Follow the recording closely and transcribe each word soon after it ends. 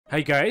Hi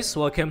guys,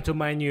 welcome to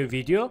my new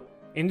video.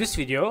 In this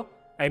video,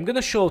 I'm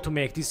gonna show to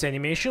make this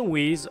animation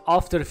with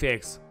After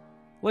Effects.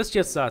 Let's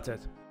get started.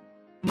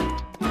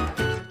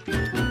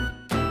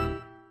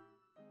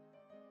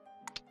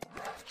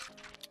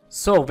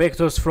 So,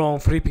 vectors from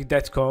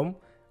freepik.com.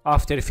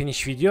 After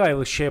finish video, I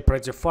will share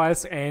project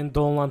files and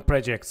download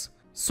projects.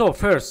 So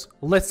first,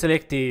 let's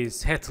select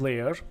this head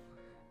layer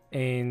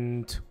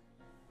and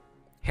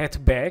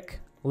head back.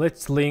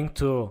 Let's link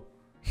to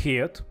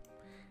head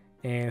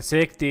and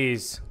select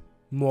these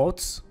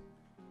modes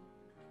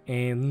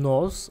and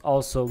nose,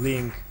 also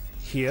link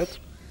here.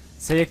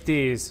 Select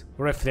this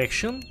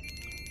reflection,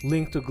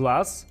 link to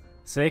glass,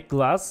 select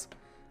glass,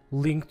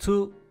 link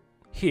to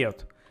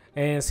head,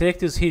 and select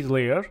this head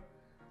layer.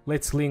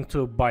 Let's link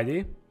to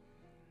body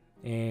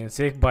and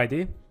select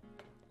body.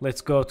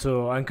 Let's go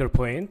to anchor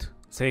point,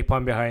 select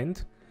pan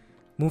behind,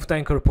 move the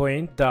anchor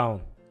point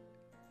down,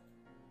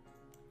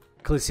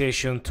 click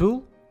selection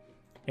tool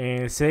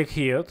and select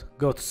head,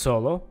 go to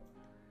solo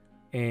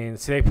and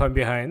select pan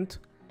behind,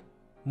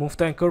 move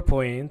the anchor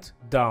point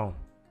down,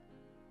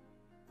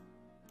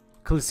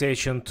 click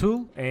selection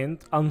tool and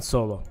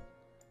unsolo.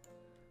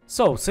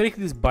 So select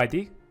this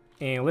body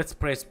and let's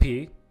press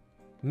P,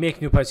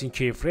 make new position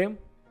keyframe,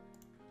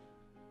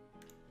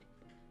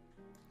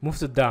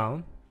 move it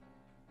down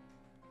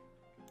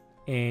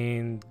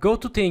and go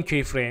to 10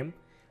 keyframe.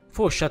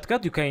 For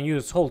shortcut you can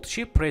use hold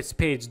shift, press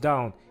page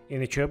down in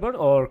the keyboard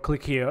or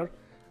click here,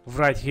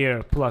 right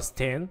here plus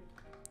 10,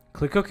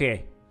 click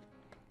OK.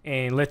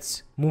 And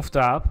let's move it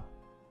up,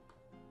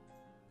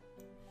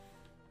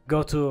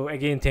 go to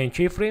again 10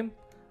 keyframe,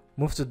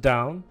 move it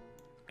down,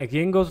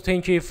 again go to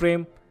 10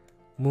 keyframe,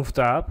 move it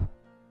up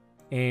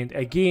and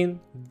again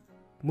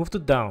move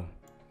it down.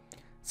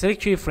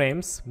 Select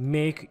keyframes,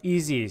 make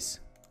easies.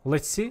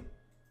 Let's see.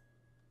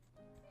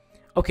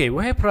 Okay,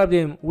 we have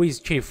problem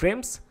with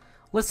keyframes.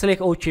 Let's select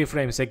all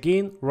keyframes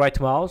again, right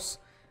mouse,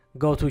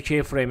 go to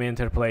keyframe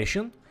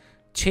interpolation,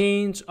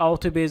 change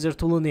auto bezier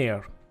to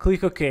linear,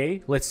 click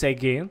OK. Let's say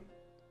again.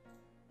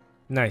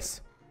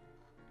 Nice.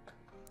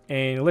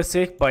 And let's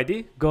select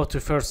body, go to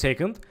first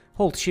second,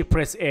 hold shift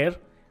press R,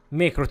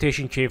 make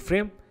rotation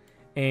keyframe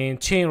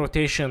and change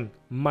rotation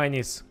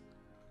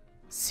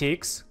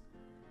 -6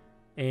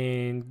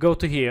 and go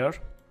to here,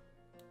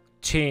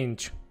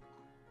 change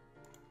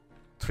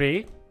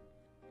 3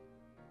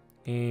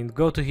 and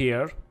go to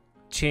here,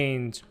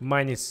 change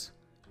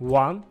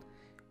 -1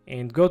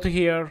 and go to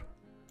here,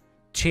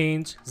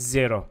 change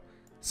 0.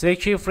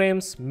 Select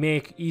keyframes,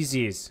 make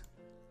easies.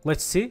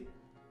 Let's see.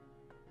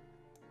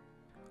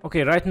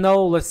 Okay, right now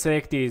let's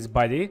select this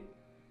body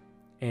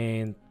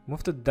and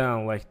move it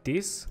down like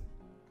this.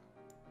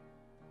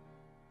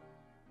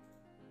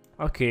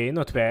 Okay,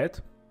 not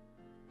bad.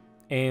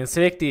 And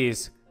select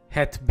this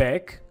head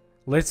back.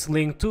 Let's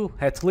link to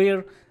head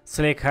layer,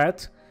 select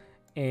head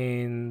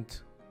and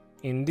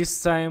in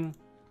this time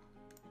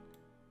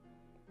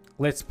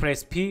let's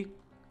press P,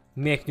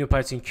 make new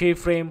position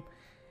keyframe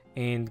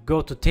and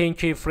go to 10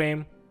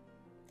 keyframe.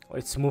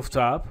 Let's move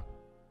to up,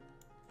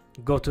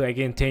 go to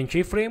again 10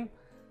 keyframe.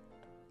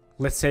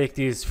 Let's select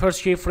this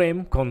first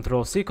keyframe,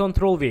 Ctrl C,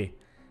 Ctrl V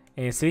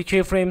and select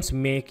keyframes,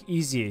 make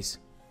easies.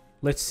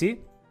 Let's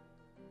see.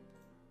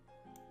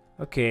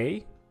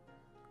 Okay,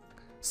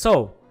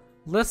 so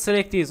let's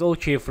select these all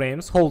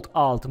keyframes, hold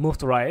Alt, move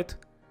to right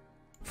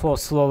for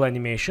slow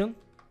animation.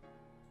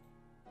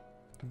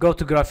 Go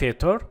to graph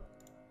editor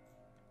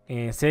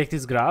and select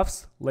these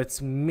graphs.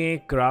 Let's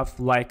make graph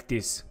like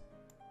this.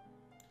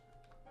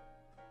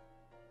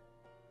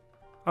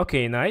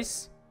 Okay,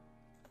 nice.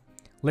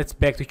 Let's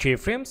back to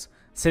keyframes,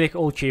 select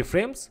all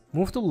keyframes,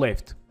 move to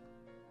left.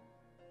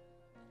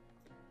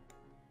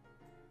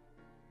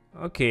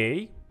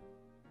 Okay.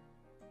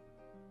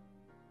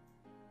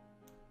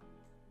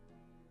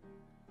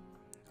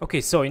 Okay,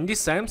 so in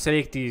this time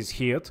select this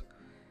here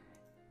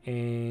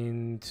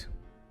and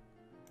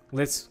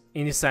let's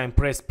in this time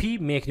press P,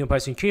 make new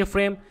position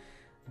keyframe,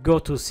 go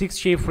to 6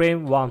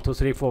 keyframe, 1 2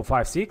 3 4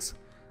 5 6.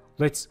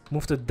 Let's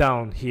move it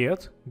down here,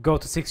 go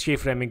to 6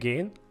 keyframe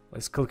again,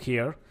 let's click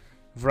here,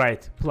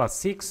 right plus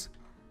 6,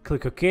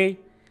 click OK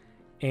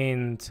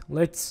and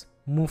let's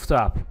move it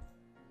up.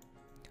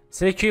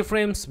 Select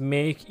keyframes,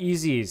 make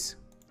easies.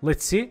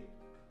 Let's see.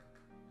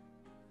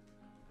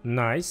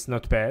 Nice,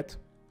 not bad.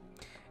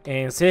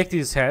 And select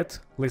this head,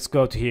 let's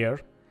go to here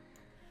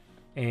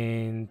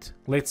and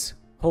let's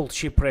hold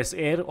shift press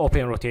R,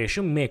 open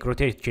rotation, make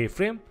rotate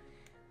keyframe,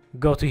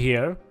 go to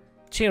here,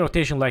 change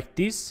rotation like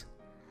this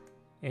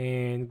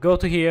and go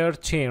to here,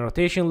 change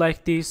rotation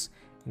like this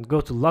and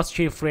go to last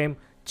keyframe,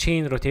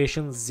 change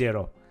rotation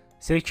 0.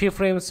 Select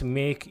keyframes,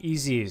 make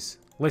easies.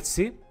 Let's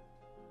see.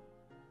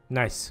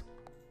 Nice.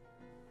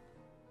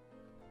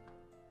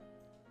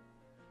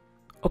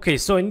 Okay,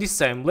 so in this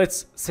time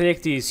let's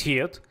select this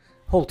here,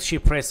 hold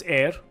shift press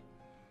R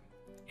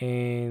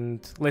and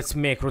let's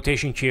make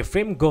rotation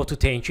keyframe, go to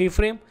 10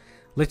 keyframe,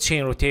 let's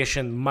change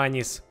rotation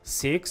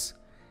 -6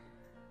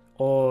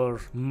 or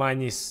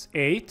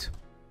 -8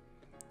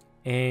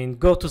 and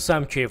go to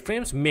some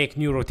keyframes, make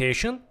new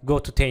rotation, go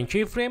to 10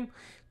 keyframe,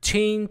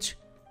 change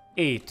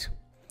 8,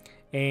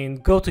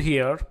 and go to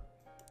here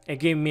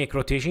again, make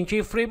rotation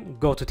keyframe,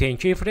 go to 10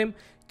 keyframe,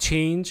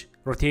 change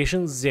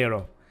rotation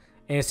 0,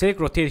 and select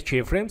rotate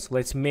keyframes.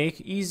 Let's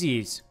make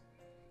easy.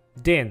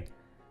 Then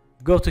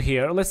go to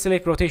here, let's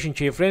select rotation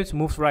keyframes,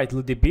 move right a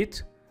little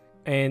bit,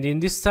 and in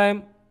this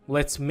time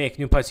let's make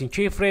new position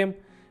keyframe,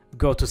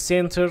 go to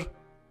center,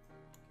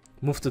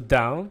 move to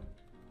down,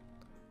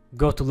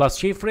 go to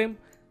last keyframe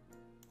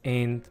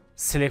and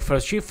select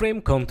first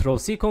keyframe, Ctrl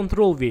C,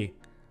 Ctrl V.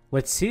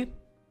 Let's see.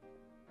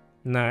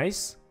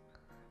 Nice.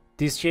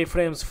 These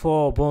keyframes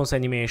for bonus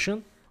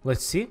animation.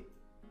 Let's see.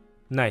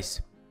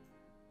 Nice.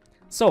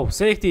 So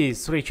select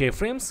these 3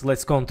 keyframes.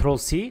 Let's Ctrl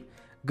C,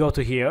 go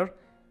to here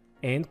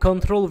and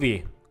Ctrl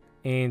V,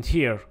 and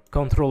here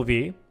Ctrl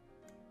V,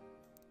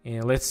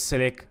 and let's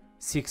select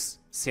 6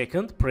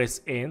 seconds.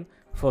 Press N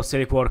for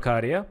select work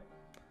area,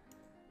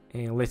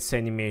 and let's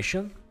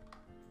animation.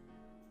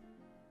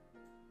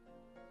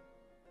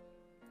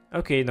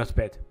 Okay, not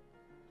bad.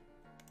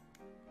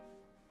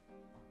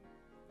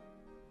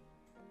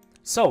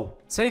 So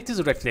select this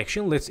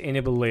reflection, let's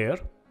enable layer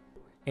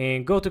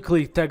and go to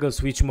click toggle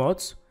switch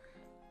modes,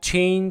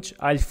 change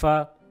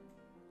alpha,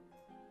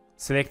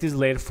 select this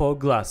layer for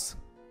glass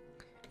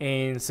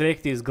and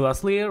select this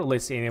glass layer,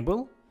 let's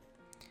enable.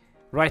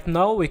 Right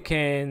now we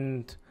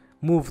can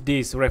move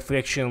this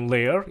reflection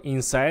layer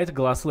inside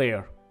glass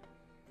layer.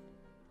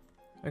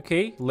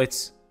 Okay,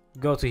 let's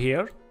go to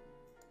here.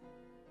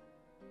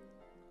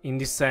 In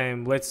this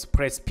time let's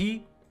press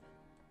P,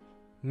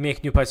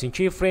 make new position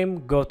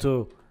keyframe, go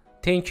to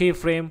 10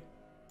 keyframe,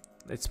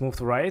 let's move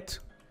to right.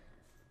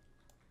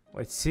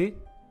 Let's see.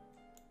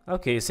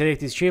 Okay,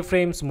 select these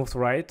keyframes, move to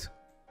right.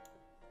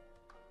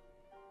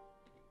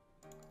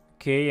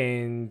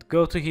 Okay, and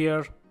go to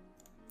here,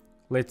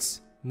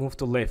 let's move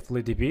to left a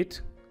little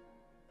bit.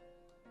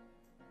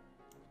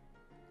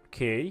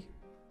 Okay,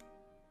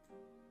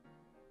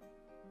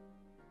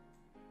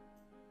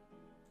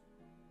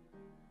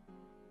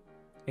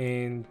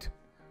 and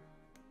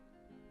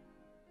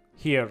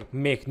here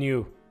make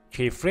new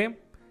keyframe,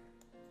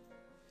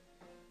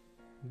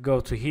 go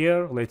to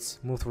here, let's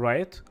move to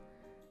right,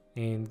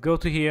 and go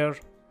to here,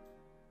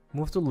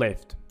 move to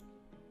left.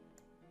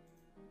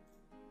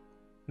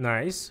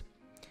 Nice.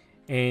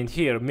 And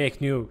here make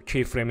new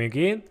keyframe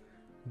again,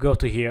 go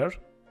to here,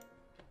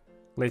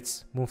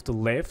 let's move to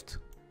left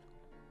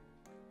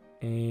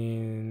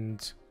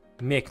and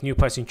make new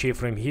position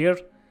keyframe here,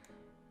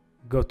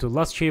 go to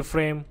last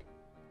keyframe,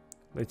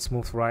 let's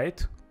move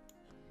right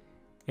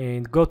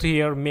and go to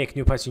here, make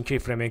new position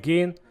keyframe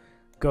again,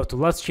 go to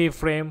last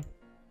keyframe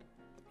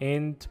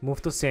and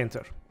move to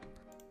center.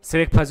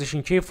 Select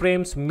position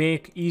keyframes,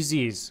 make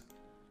easies.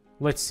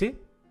 Let's see.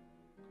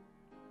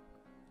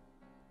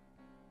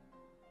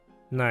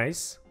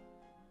 Nice.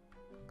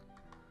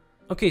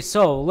 Okay,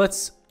 so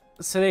let's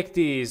select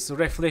this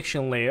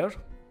reflection layer,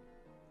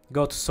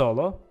 go to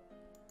solo,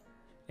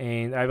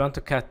 and I want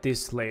to cut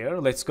this layer.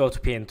 Let's go to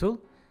pen tool,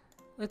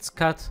 let's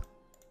cut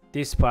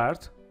this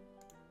part,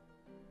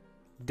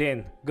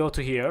 then go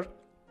to here,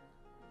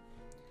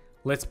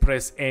 let's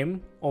press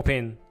M,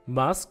 open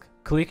mask,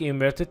 click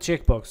inverted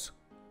checkbox.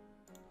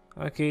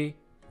 Okay,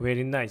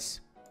 very nice.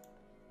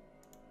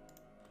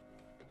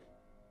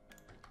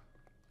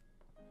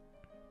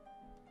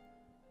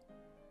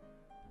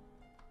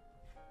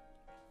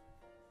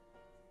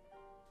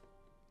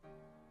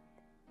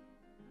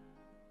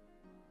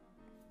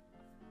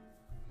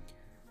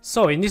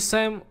 So in this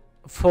time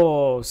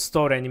for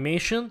store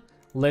animation,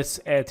 let's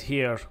add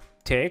here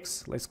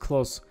text. Let's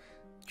close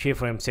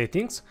keyframe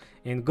settings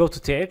and go to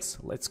text.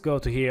 Let's go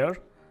to here,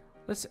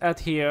 let's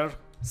add here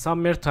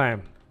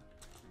summertime.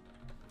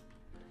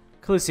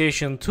 Click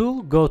selection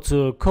tool, go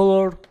to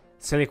color,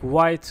 select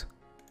white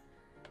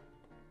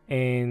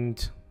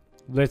and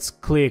let's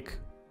click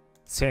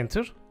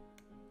center.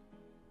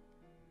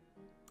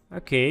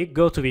 Okay,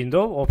 go to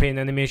window, open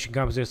animation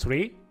composer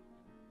 3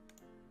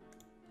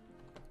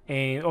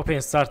 and open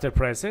starter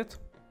preset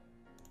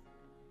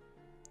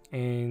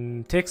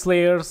and text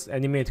layers,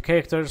 animate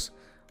characters.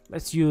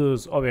 Let's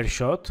use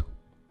overshot,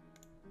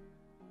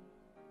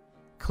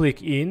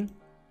 click in,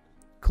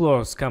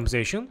 close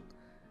composition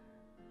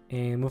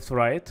and move to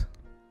right.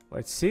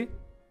 Let's see.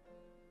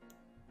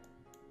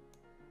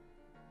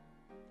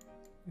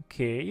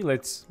 Okay,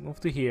 let's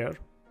move to here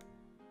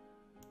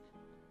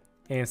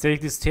and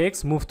select this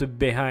text, move to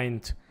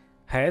behind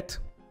head.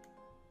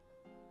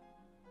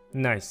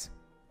 Nice.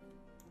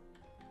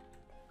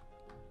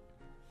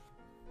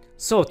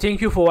 So thank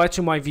you for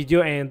watching my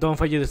video and don't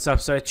forget to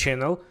subscribe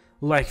channel,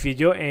 like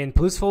video and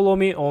please follow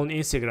me on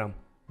Instagram.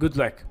 Good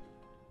luck.